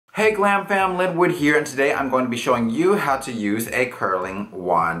Hey GlamFam, Linwood here, and today I'm going to be showing you how to use a curling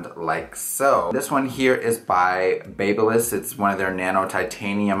wand like so. This one here is by Babyliss. It's one of their nano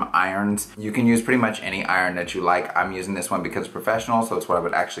titanium irons. You can use pretty much any iron that you like. I'm using this one because it's professional, so it's what I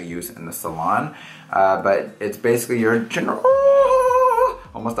would actually use in the salon. But it's basically your general...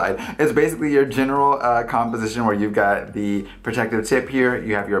 almost died. It's basically your general composition where you've got the protective tip here,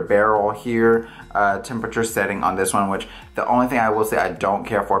 you have your barrel here, temperature setting on this one, which the only thing I will say I don't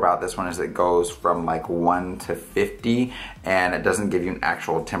care for about this one is it goes from like 1 to 50 and it doesn't give you an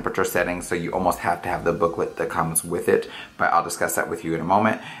actual temperature setting, so you almost have to have the booklet that comes with it, but I'll discuss that with you in a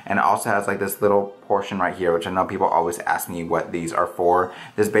moment. And it also has like this little portion right here, which I know people always ask me what these are for.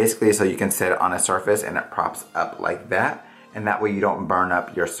 This basically is so you can set it on a surface and it props up like that. And that way you don't burn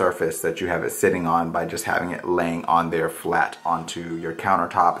up your surface that you have it sitting on by just having it laying on there flat onto your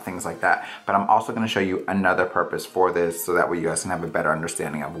countertop, things like that. But I'm also going to show you another purpose for this so that way you guys can have a better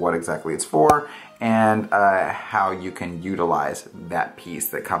understanding of what exactly it's for and how you can utilize that piece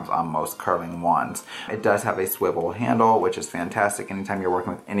that comes on most curling wands. It does have a swivel handle, which is fantastic anytime you're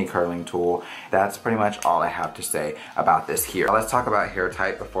working with any curling tool. That's pretty much all I have to say about this here. Now let's talk about hair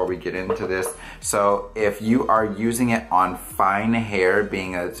type before we get into this. So if you are using it on fine hair,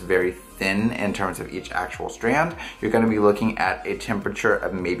 being that it's very thin in terms of each actual strand, you're going to be looking at a temperature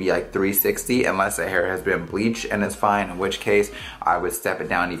of maybe like 360 unless the hair has been bleached and it's fine, in which case I would step it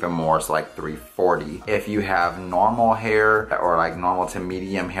down even more, so like 340. If you have normal hair or like normal to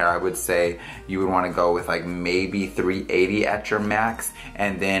medium hair, I would say you would want to go with like maybe 380 at your max.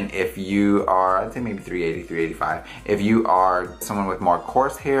 And then if you are, I'd say maybe 380, 385. If you are someone with more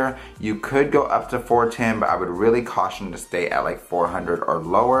coarse hair, you could go up to 410, but I would really caution to stay at like 400 or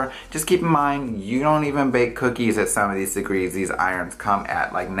lower. Just keep in mind, you don't even bake cookies at some of these degrees these irons come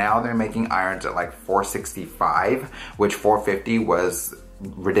at. Like now they're making irons at like 465, which 450 was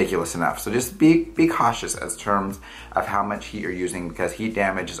ridiculous enough. So just be cautious as terms of how much heat you're using, because heat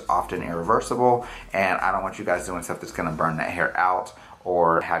damage is often irreversible and I don't want you guys doing stuff that's gonna burn that hair out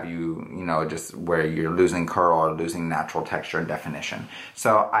or have you, just where you're losing curl or losing natural texture and definition.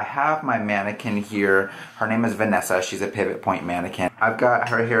 So I have my mannequin here. Her name is Vanessa. She's a pivot point mannequin. I've got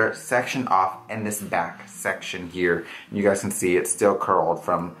her hair sectioned off in this back section here. You guys can see it's still curled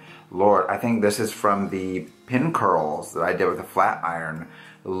from, Lord, I think this is from the pin curls that I did with a flat iron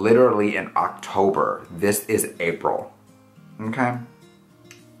literally in October. This is April, okay?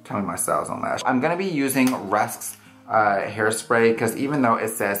 Tell me my style's on lash. I'm gonna be using Rusk's hairspray, because even though it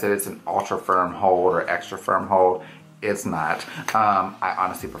says that it's an ultra firm hold or extra firm hold, it's not. I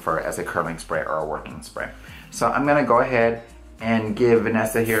honestly prefer it as a curling spray or a working spray. So I'm gonna go ahead and give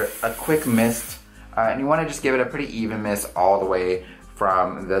Vanessa here a quick mist, and you want to just give it a pretty even mist all the way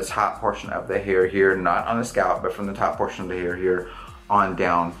from the top portion of the hair here, not on the scalp, but from the top portion of the hair here on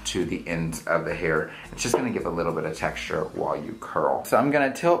down to the ends of the hair. It's just gonna give a little bit of texture while you curl. So I'm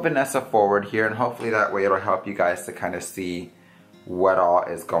gonna tilt Vanessa forward here, and hopefully that way it'll help you guys to kind of see what all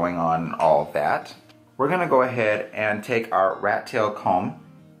is going on and all of that. We're gonna go ahead and take our rat tail comb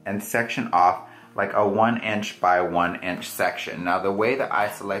and section off like a 1 inch by 1 inch section. Now the way that I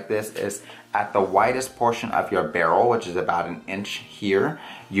select this is at the widest portion of your barrel, which is about 1 inch here.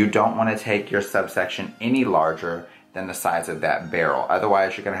 You don't wanna take your subsection any larger than the size of that barrel.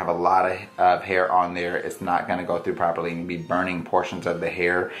 Otherwise, you're gonna have a lot of hair on there. It's not gonna go through properly and you'll be burning portions of the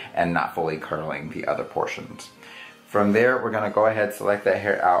hair and not fully curling the other portions. From there, we're gonna go ahead, select that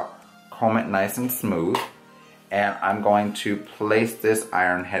hair out, comb it nice and smooth, and I'm going to place this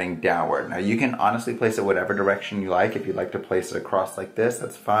iron heading downward. Now you can honestly place it whatever direction you like. If you like to place it across like this,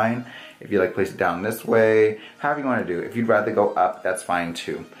 that's fine. If you like to place it down this way, however you wanna do. If you'd rather go up, that's fine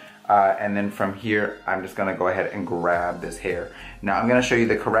too. And then from here, I'm just gonna go ahead and grab this hair. Now I'm gonna show you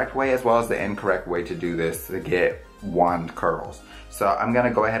the correct way as well as the incorrect way to do this to get wand curls. So I'm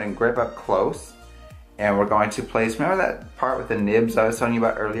gonna go ahead and grip up close, and we're going to place, remember that part with the nibs I was telling you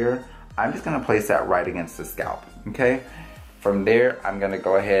about earlier? I'm just gonna place that right against the scalp, okay? From there, I'm gonna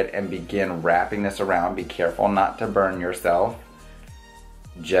go ahead and begin wrapping this around. Be careful not to burn yourself,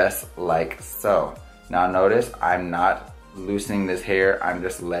 just like so. Now notice, I'm not loosening this hair, I'm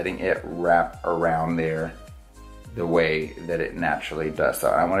just letting it wrap around there the way that it naturally does. So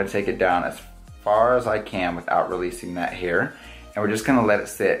I want to take it down as far as I can without releasing that hair, and we're just gonna let it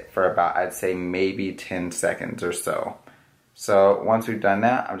sit for about, I'd say maybe 10 seconds or so. So once we've done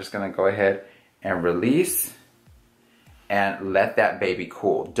that, I'm just gonna go ahead and release and let that baby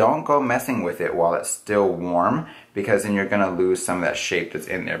cool. Don't go messing with it while it's still warm, because then you're gonna lose some of that shape that's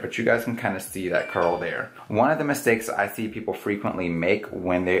in there, but you guys can kind of see that curl there. One of the mistakes I see people frequently make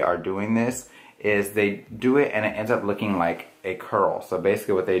when they are doing this is they do it and it ends up looking like a curl. So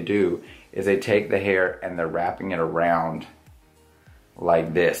basically what they do is they take the hair and they're wrapping it around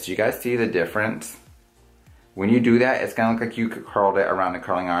like this. Do you guys see the difference? When you do that, it's gonna look like you curled it around the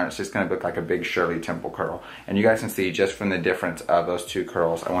curling iron. It's just gonna look like a big Shirley Temple curl. And you guys can see just from the difference of those two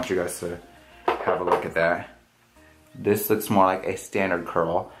curls. I want you guys to have a look at that. This looks more like a standard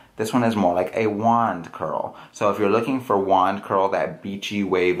curl. This one is more like a wand curl. So if you're looking for wand curl, that beachy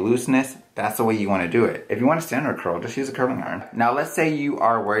wave looseness, that's the way you want to do it. If you want a standard curl, just use a curling iron. Now let's say you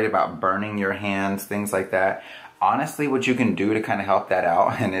are worried about burning your hands, things like that. Honestly, what you can do to kind of help that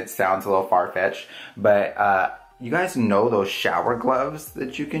out, and it sounds a little far-fetched, but you guys know those shower gloves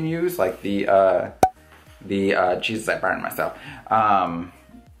that you can use? Like Jesus, I burned myself.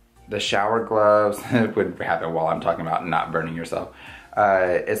 The shower gloves, it would happen while I'm talking about not burning yourself.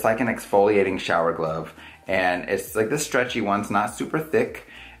 It's like an exfoliating shower glove, and it's like this stretchy one's not super thick.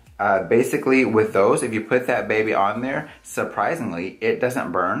 Basically with those, if you put that baby on there, surprisingly, it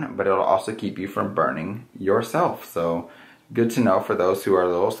doesn't burn, but it'll also keep you from burning yourself. So good to know for those who are a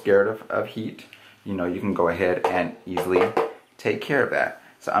little scared of heat. You know, you can go ahead and easily take care of that.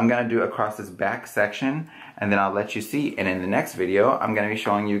 So I'm gonna do across this back section, and then I'll let you see. And in the next video, I'm gonna be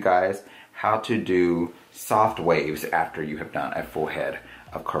showing you guys how to do soft waves after you have done a full head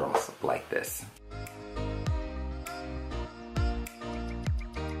of curls like this.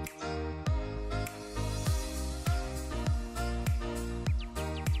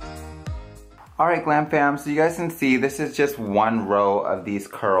 Alright Glam Fam, so you guys can see this is just one row of these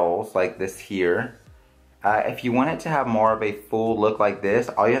curls like this here. If you want it to have more of a full look like this,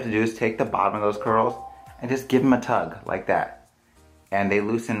 all you have to do is take the bottom of those curls and just give them a tug like that. And they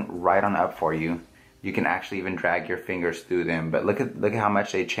loosen right on up for you. You can actually even drag your fingers through them, but look at how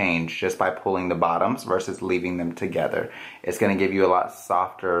much they change just by pulling the bottoms versus leaving them together. It's going to give you a lot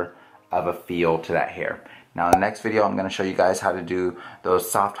softer of a feel to that hair. Now in the next video, I'm going to show you guys how to do those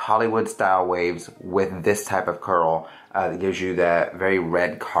soft Hollywood style waves with this type of curl that gives you that very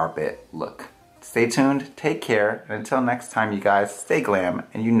red carpet look. Stay tuned, take care, and until next time you guys, stay glam,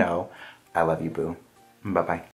 and you know I love you, boo. Bye-bye.